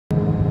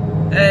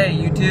Hey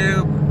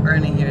YouTube,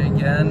 Ernie here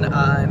again.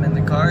 I'm in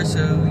the car, so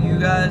you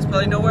guys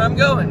probably know where I'm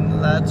going.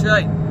 That's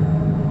right,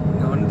 I'm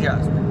going to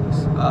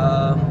Jasmine's.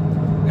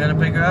 I'm gonna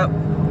pick her up.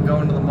 I'm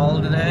going to the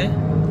mall today.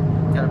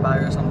 Gotta buy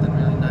her something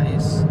really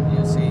nice.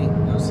 You'll see.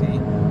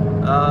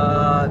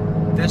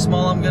 This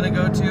mall I'm gonna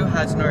go to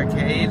has an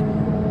arcade,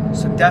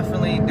 so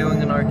definitely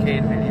doing an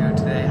arcade video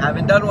today.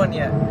 Haven't done one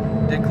yet.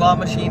 Did claw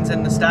machines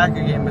and the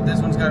stacker game, but this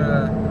one's got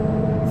a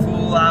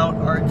full-out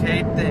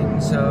arcade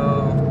thing.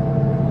 So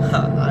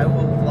I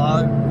will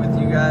vlog with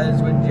you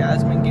guys when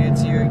Jasmine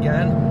gets here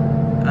again,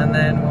 and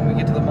then when we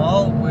get to the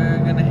mall, we're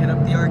gonna hit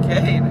up the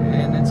arcade,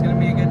 and it's gonna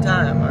be a good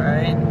time. All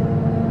right.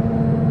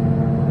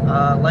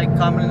 Like,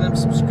 comment, and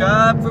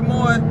subscribe for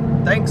more.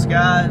 Thanks,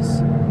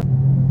 guys.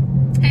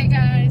 Hey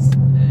guys.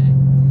 Hey.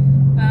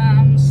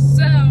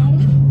 So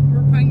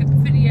we're putting up a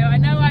video. I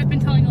know I've been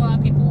telling a lot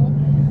of people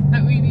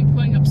that we'd be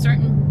putting up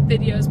certain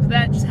videos, but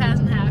that just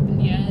hasn't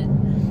happened yet.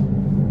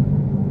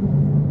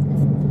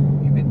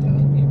 You've been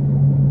telling people?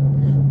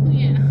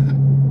 Yeah.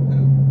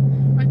 Who?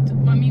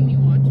 My Mimi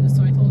watches,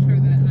 so I told her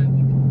that I would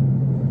be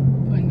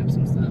putting up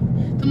some stuff.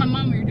 Told my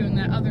mom we were doing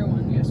that other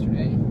one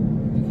yesterday.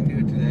 You can do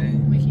it today.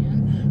 We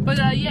can. But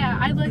yeah,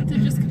 I'd like to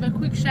just give a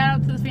quick shout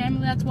out to the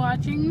family that's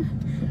watching.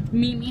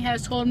 Mimi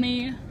has told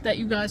me that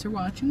you guys are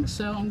watching,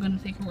 so I'm going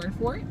to take her word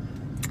for it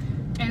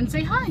and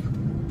say hi.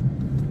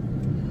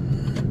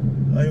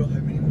 I don't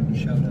have anyone to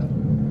shout out.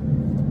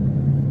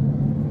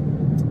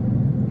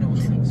 No one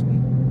likes me.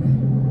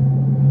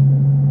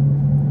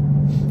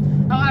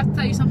 I'll have to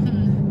tell you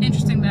something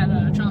interesting that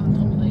Jonathan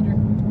told me later.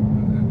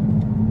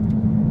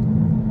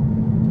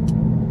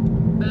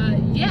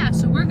 Yeah,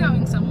 so we're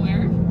going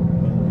somewhere.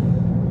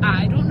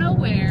 I don't know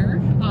where.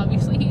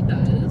 Obviously he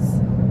does.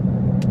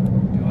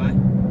 Do I?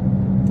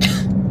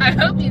 I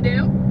hope you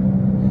do.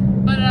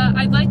 But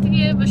I'd like to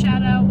give a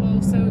shout out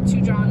also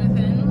to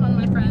Jonathan, one of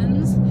my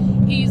friends.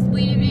 He's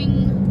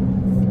leaving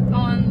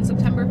on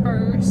September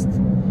 1st,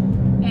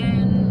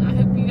 and I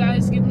hope you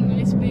guys give him a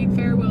nice big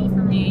farewell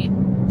for me.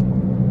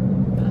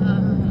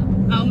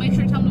 I'll make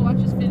sure to tell him to watch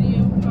this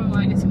video. Oh,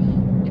 I guess he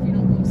won't if you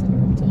don't post it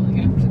until like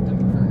after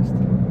September 1st.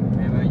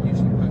 Yeah, I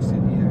usually post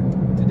it either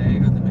today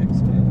or the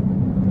next day.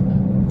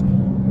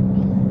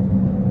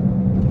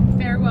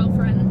 Farewell,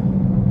 friend.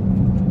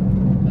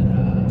 But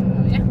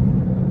yeah.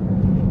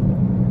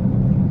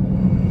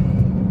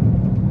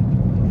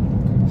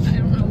 I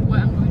don't know what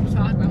I'm going to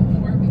talk about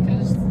more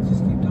because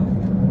Just keep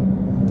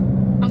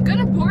talking. I'm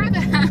gonna bore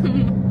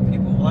them.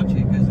 People watch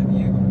it because of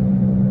you.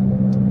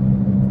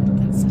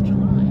 That's such a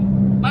lie.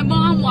 My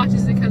mom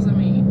watches it because of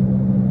me.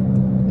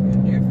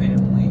 And your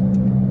family.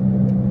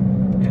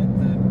 And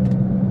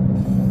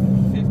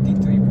the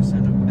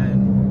 53% of men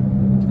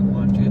that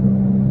watch it.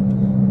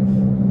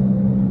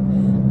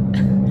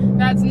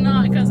 That's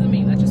not because of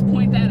me. Let's just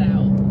point that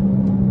out.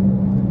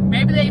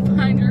 Maybe they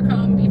find your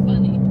comedy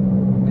funny.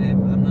 Babe,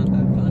 I'm not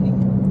that funny.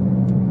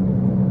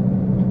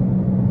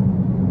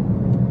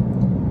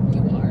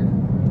 You are.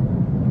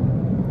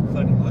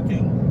 Funny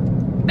looking.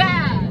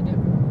 Bad!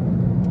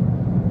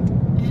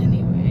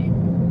 Anyway.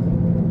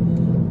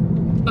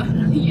 But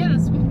yeah,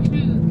 that's what we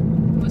do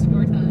most of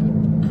our time.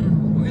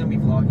 We're gonna be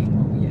vlogging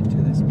when we get to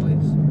this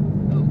place.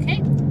 Okay,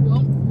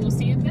 well, we'll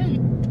see you then.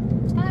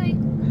 Bye.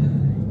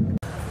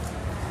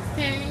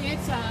 Hey,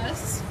 it's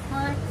us.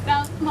 We're at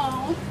the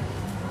mall.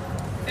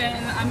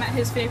 And I'm at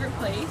his favorite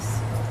place.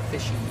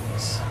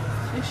 Fishies.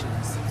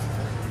 Fishes.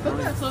 Look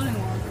at that floating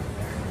log.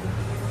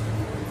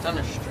 It's on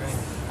a string.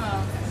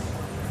 Oh, okay.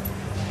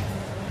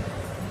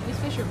 These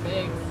fish are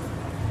big.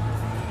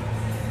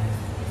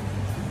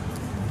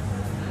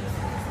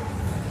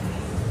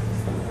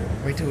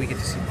 Wait till we get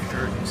to see the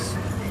sharks.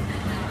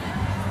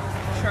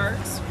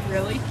 Sharks?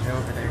 Really? They're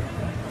over there.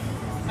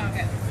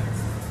 Okay.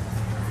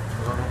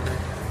 We're going over there.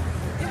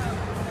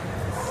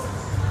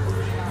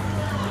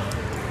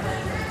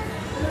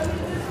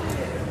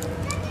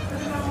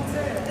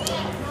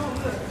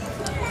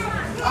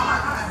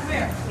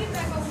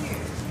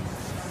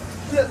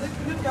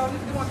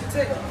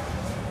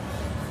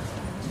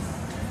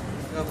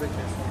 Go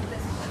picture.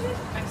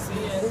 I see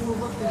it. Oh,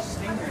 look, there's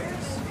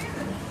stingrays.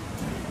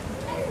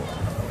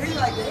 He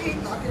like to eat,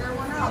 knocking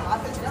everyone out. I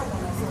bet you that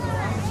one. So I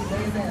bet you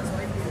lay his ass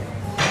right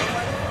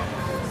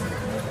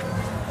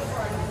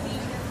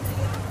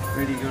there.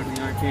 Ready to go to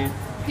the arcade?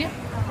 Yep.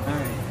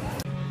 Alright.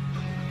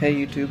 Hey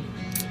YouTube.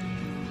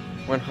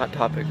 We're on Hot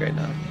Topic right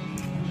now.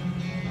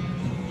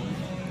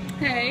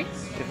 Hey.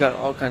 They've got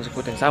all kinds of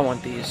cool things. I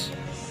want these.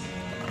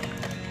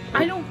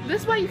 I don't.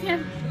 This is why you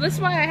can't. This is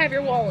why I have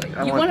your wallet.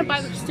 I You want want to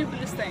buy these. the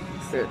stupidest things.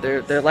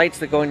 They're lights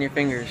that go in your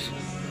fingers.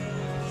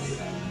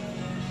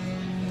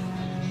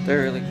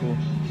 They're really cool.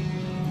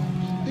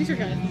 These are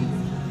good.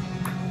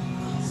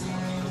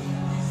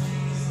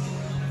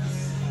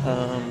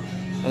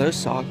 Are those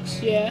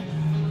socks? Yeah.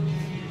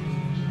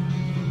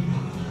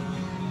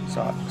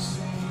 Socks.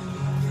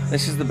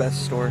 This is the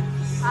best store.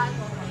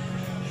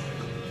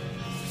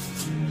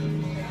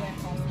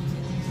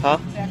 Huh?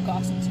 They have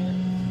costumes here.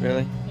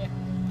 Really? Yeah.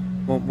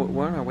 Well,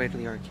 we're on our way to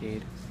the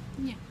arcade.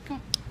 Yeah, come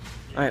on.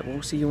 Alright,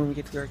 we'll see you when we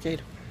get to the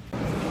arcade.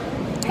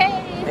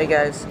 Hey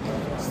guys,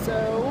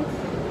 So,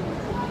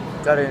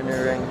 got it in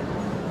your ring.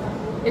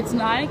 it's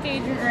not an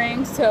engagement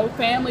ring, so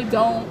family,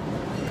 don't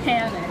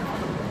panic.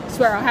 I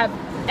swear, I'll have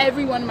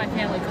everyone in my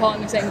family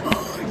calling me saying,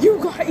 "Oh, you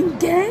got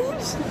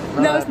engaged?"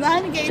 No, it's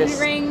not an engagement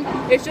ring.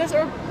 It's just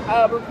a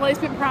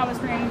replacement promise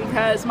ring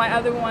because my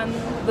other one,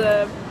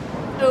 the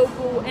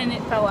opal in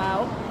it fell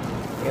out.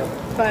 Yep.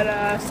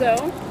 But,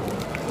 so,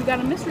 we got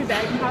a mystery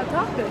bag from Hot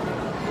Topic.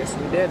 Yes,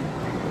 we did.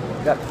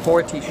 We got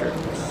 4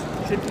 t-shirts.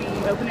 Should we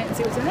open it and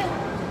see what's in it?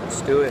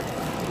 Let's do it.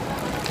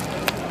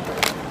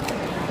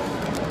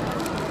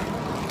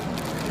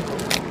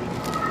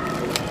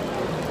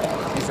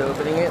 He's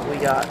opening it. We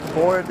got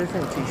 4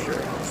 different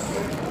t-shirts.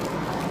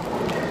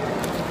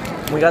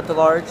 We got the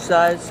large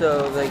size,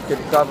 so they could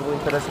probably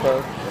fit us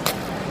both.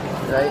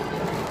 Right?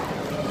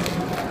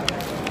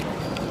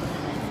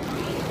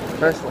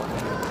 First one.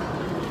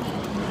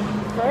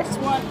 First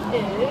one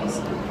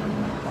is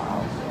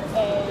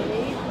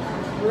a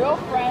Real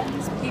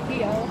Friends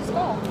PPL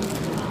skull.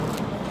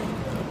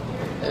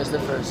 There's the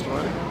first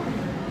one.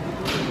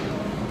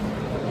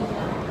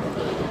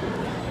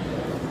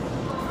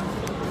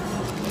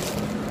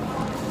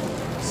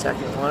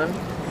 Second one.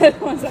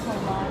 One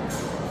second, Mom.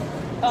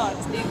 Oh,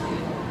 it's Iggy.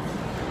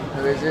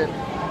 Who is it?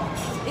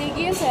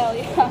 Iggy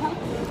Azalea.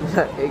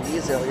 Iggy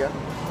Azalea.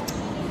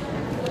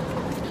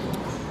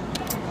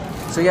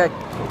 So yeah,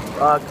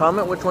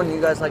 comment which one you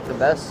guys like the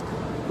best.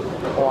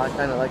 Oh, I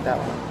kind of like that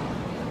one.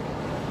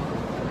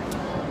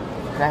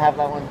 Can I have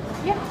that one?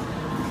 Yeah.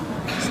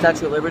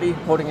 Statue of Liberty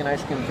holding an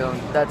ice cream cone.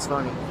 That's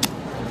funny.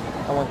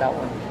 I want that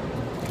one.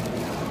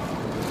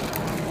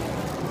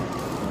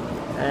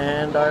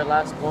 And our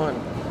last one.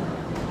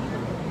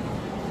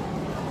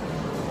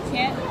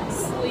 Can't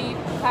sleep,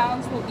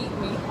 pounds will eat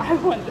me. I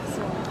want this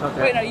one.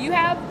 Okay. Wait, no, you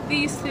have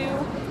these 2,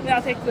 then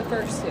I'll take the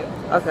first 2.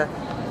 Okay.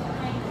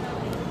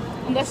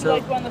 Unless you So-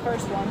 liked one of the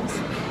first ones.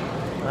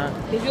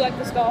 Did you like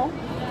the skull?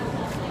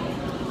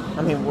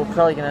 I mean, we're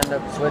probably gonna end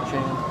up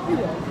switching You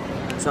will.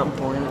 at some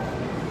point.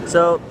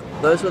 So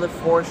those were the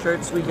 4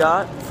 shirts we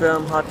got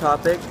from Hot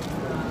Topic.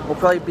 We'll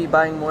probably be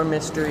buying more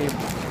mystery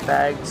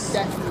bags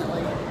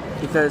Definitely.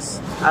 because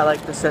I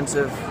like the sense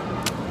of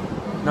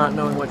not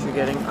knowing what you're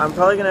getting. I'm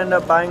probably gonna end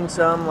up buying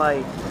some,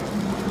 like,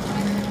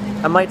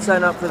 I might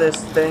sign up for this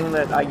thing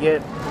that I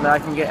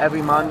can get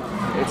every month.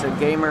 It's a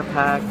gamer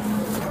pack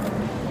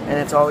and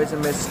it's always a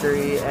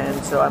mystery,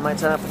 and so I might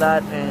sign up for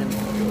that, and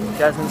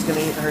Jasmine's gonna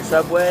eat her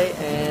Subway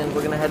and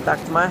we're gonna head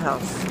back to my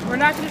house. We're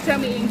not going to show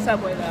me eating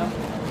Subway, though.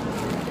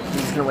 I'm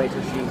just gonna wait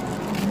till she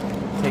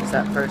takes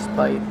that first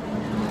bite.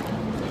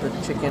 The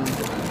chicken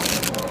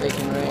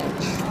bacon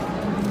ranch.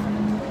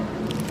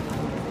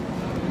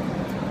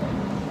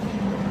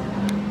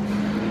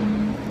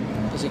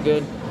 Is it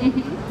good?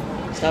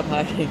 Mm-hmm. Stop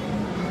hiding.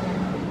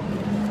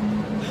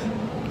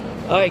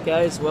 Alright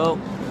guys, well,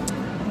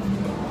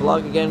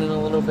 vlog again in a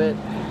little bit.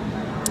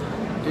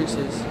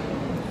 Deuces.